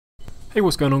Hey,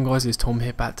 what's going on guys, it's Tom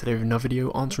here, back today with another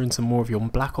video answering some more of your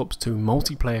Black Ops 2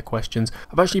 multiplayer questions.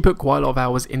 I've actually put quite a lot of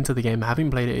hours into the game,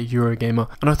 having played it at Eurogamer,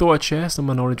 and I thought I'd share some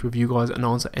of my knowledge with you guys and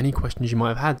answer any questions you might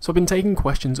have had. So I've been taking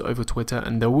questions over Twitter,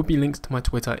 and there will be links to my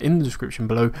Twitter in the description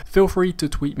below. Feel free to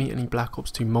tweet me any Black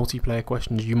Ops 2 multiplayer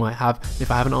questions you might have.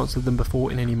 If I haven't answered them before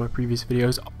in any of my previous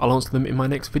videos, I'll answer them in my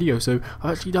next video. So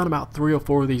I've actually done about 3 or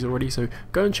 4 of these already, so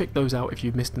go and check those out if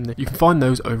you've missed them. You can find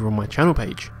those over on my channel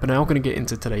page. But now I'm going to get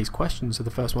into today's questions. So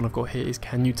the first one I've got here is,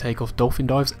 can you take off dolphin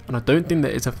dives? And I don't think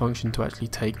there is a function to actually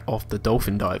take off the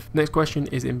dolphin dive. Next question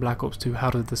is, in Black Ops 2, how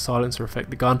does the silencer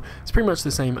affect the gun? It's pretty much the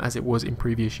same as it was in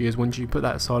previous years. Once you put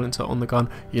that silencer on the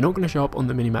gun, you're not going to show up on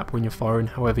the minimap when you're firing.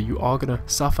 However, you are going to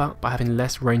suffer by having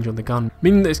less range on the gun,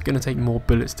 meaning that it's going to take more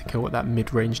bullets to kill at that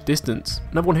mid-range distance.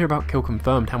 Another one here about kill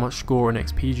confirmed, how much score and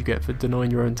XP you get for denying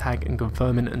your own tag and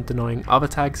confirming and denying other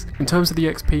tags. In terms of the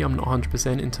XP, I'm not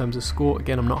 100%. In terms of score,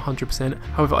 again, I'm not 100%.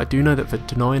 However, I do know that for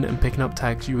denying and picking up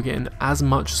tags, you were getting as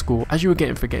much score as you were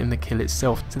getting for getting the kill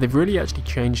itself. So they've really actually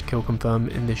changed kill confirm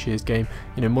in this year's game.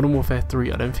 You know, Modern Warfare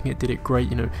 3, I don't think it did it great.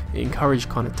 You know, it encouraged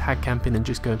kind of tag camping and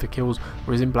just going for kills,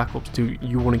 whereas in Black Ops 2,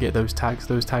 you want to get those tags.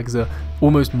 Those tags are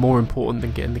almost more important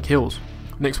than getting the kills.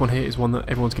 Next one here is one that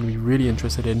everyone's going to be really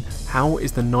interested in. How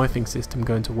is the knifing system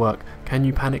going to work? Can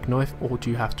you panic knife, or do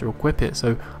you have to equip it?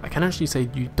 So I can actually say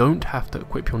you don't have to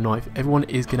equip your knife. Everyone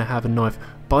is going to have a knife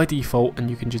by default, and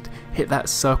you can just hit that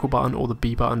circle button or the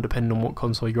B button depending on what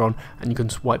console you're on, and you can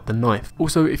swipe the knife.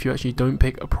 Also, if you actually don't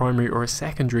pick a primary or a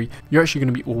secondary, you're actually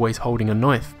going to be always holding a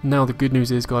knife. Now the good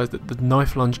news is, guys, that the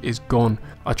knife lunge is gone.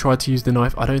 I tried to use the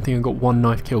knife, I don't think I got one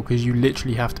knife kill, because you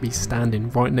literally have to be standing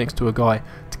right next to a guy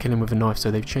to kill him with a knife.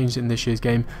 So they've changed it in this year's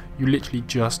game. You literally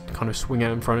just kind of swing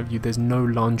out in front of you. There's no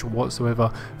lunge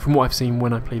whatsoever from what I've seen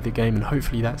when I played the game, and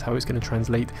hopefully that's how it's going to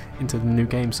translate into the new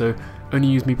game. So only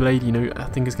use me blade, you know, I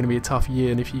think it's going to be a tough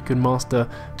year, and if you can master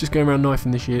just going around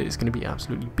knifing this year, it's going to be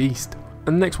absolutely beast.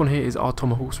 And the next one here is, are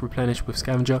Tomahawks replenished with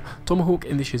Scavenger? Tomahawk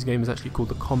in this year's game is actually called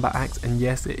the Combat Axe, and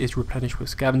yes, it is replenished with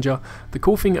Scavenger. The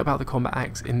cool thing about the Combat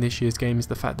Axe in this year's game is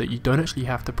the fact that you don't actually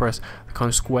have to press the kind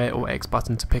of square or X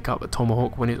button to pick up a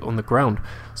Tomahawk when it's on the ground.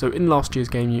 So in last year's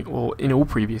game, or in all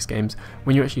previous games,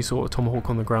 when you actually saw a Tomahawk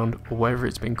on the ground, or whatever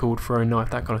it's been called, throwing knife,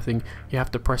 that kind of thing, you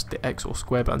have to press the X or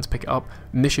square button to pick it up.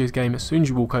 In this year's game, as soon as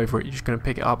you walk over it, you're just going to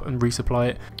pick it up and resupply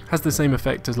it. It has the same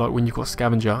effect as like when you've got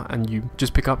Scavenger and you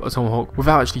just pick up a Tomahawk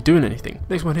without actually doing anything.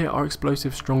 Next one here, are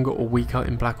explosives stronger or weaker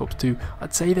in Black Ops 2?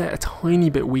 I'd say they're a tiny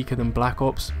bit weaker than Black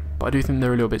Ops, but I do think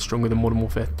they're a little bit stronger than Modern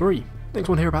Warfare 3. Next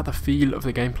one here about the feel of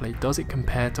the gameplay. Does it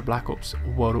compare to Black Ops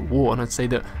or World at War? And I'd say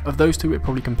that of those two, it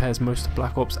probably compares most to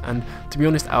Black Ops, and to be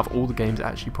honest, out of all the games, it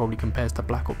actually probably compares to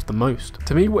Black Ops the most.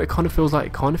 To me, what it kind of feels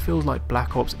like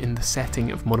Black Ops in the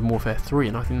setting of Modern Warfare 3,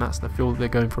 and I think that's the feel that they're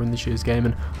going for in this year's game,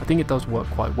 and I think it does work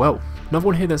quite well. Another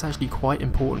one here that's actually quite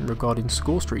important regarding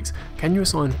score streaks. Can you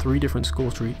assign 3 different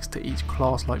score streaks to each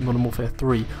class like Modern Warfare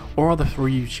 3, or are the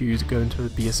 3 you choose going to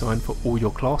be assigned for all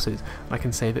your classes? And I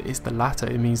can say that it's the latter.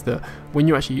 It means that when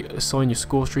you actually assign your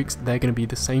score streaks, they're going to be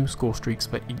the same score streaks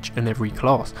for each and every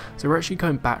class. So we're actually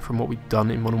going back from what we've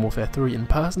done in Modern Warfare 3, and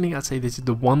personally I'd say this is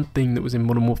the one thing that was in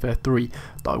Modern Warfare 3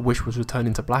 that I wish was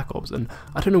returning to Black Ops, and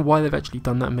I don't know why they've actually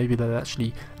done that. Maybe they'll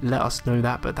actually let us know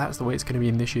that, but that's the way it's going to be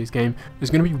in this year's game. There's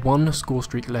going to be one score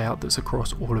streak layout that's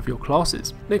across all of your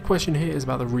classes. Next question here is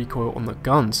about the recoil on the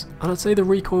guns, and I'd say the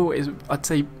recoil is,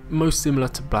 most similar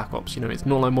to Black Ops. You know, it's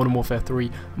not like Modern Warfare 3,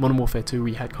 Modern Warfare 2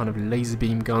 we had kind of laser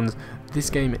beam guns. This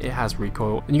game, it has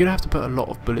recoil, and you're gonna have to put a lot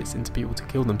of bullets into people to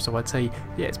kill them. So I'd say,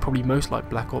 yeah, it's probably most like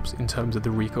Black Ops in terms of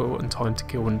the recoil and time to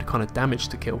kill and kind of damage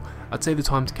to kill. I'd say the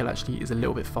time to kill actually is a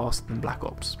little bit faster than Black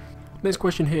Ops. Next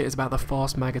question here is about the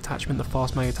fast mag attachment. The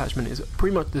fast mag attachment is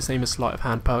pretty much the same as sleight of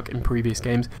hand perk in previous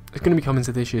games. It's going to be coming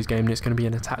to this year's game, and it's going to be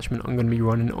an attachment I'm going to be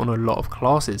running on a lot of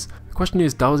classes. The question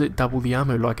is, does it double the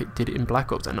ammo like it did in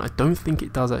Black Ops? And I don't think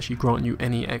it does actually grant you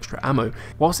any extra ammo.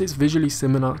 Whilst it's visually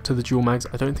similar to the dual mags,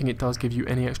 I don't think it does give you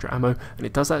any extra ammo, and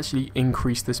it does actually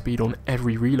increase the speed on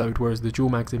every reload, whereas the dual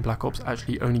mags in Black Ops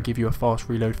actually only give you a fast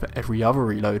reload for every other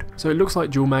reload. So it looks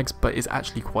like dual mags, but it's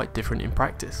actually quite different in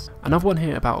practice. Another one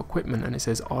here about equipment, and it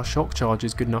says, are shock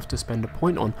charges good enough to spend a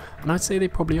point on? And I'd say they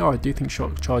probably are. I do think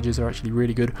shock charges are actually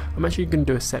really good. I'm actually going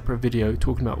to do a separate video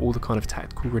talking about all the kind of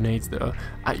tactical grenades that are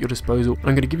at your disposal. I'm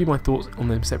going to give you my thoughts on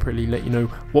them separately, let you know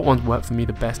what ones work for me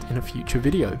the best in a future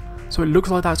video. So it looks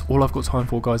like that's all I've got time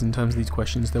for, guys, in terms of these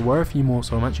questions. There were a few more,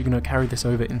 so I'm actually going to carry this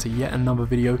over into yet another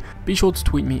video. Be sure to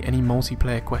tweet me any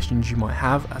multiplayer questions you might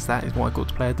have, as that is what I got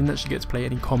to play. I didn't actually get to play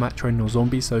any combat training or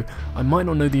zombies, so I might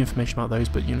not know the information about those,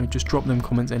 but you know, just drop them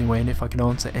comments anyway, and if I can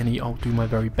answer any, I'll do my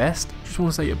very best. Just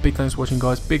want to say a big thanks for watching,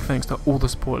 guys. Big thanks to all the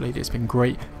support lately, it's been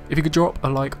great. If you could drop a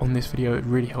like on this video, it'd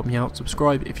really help me out.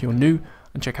 Subscribe if you're new,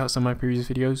 and check out some of my previous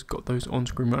videos, got those on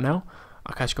screen right now.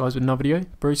 I'll catch you guys with another video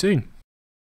very soon.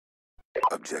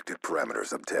 Objective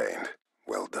parameters obtained.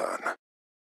 Well done.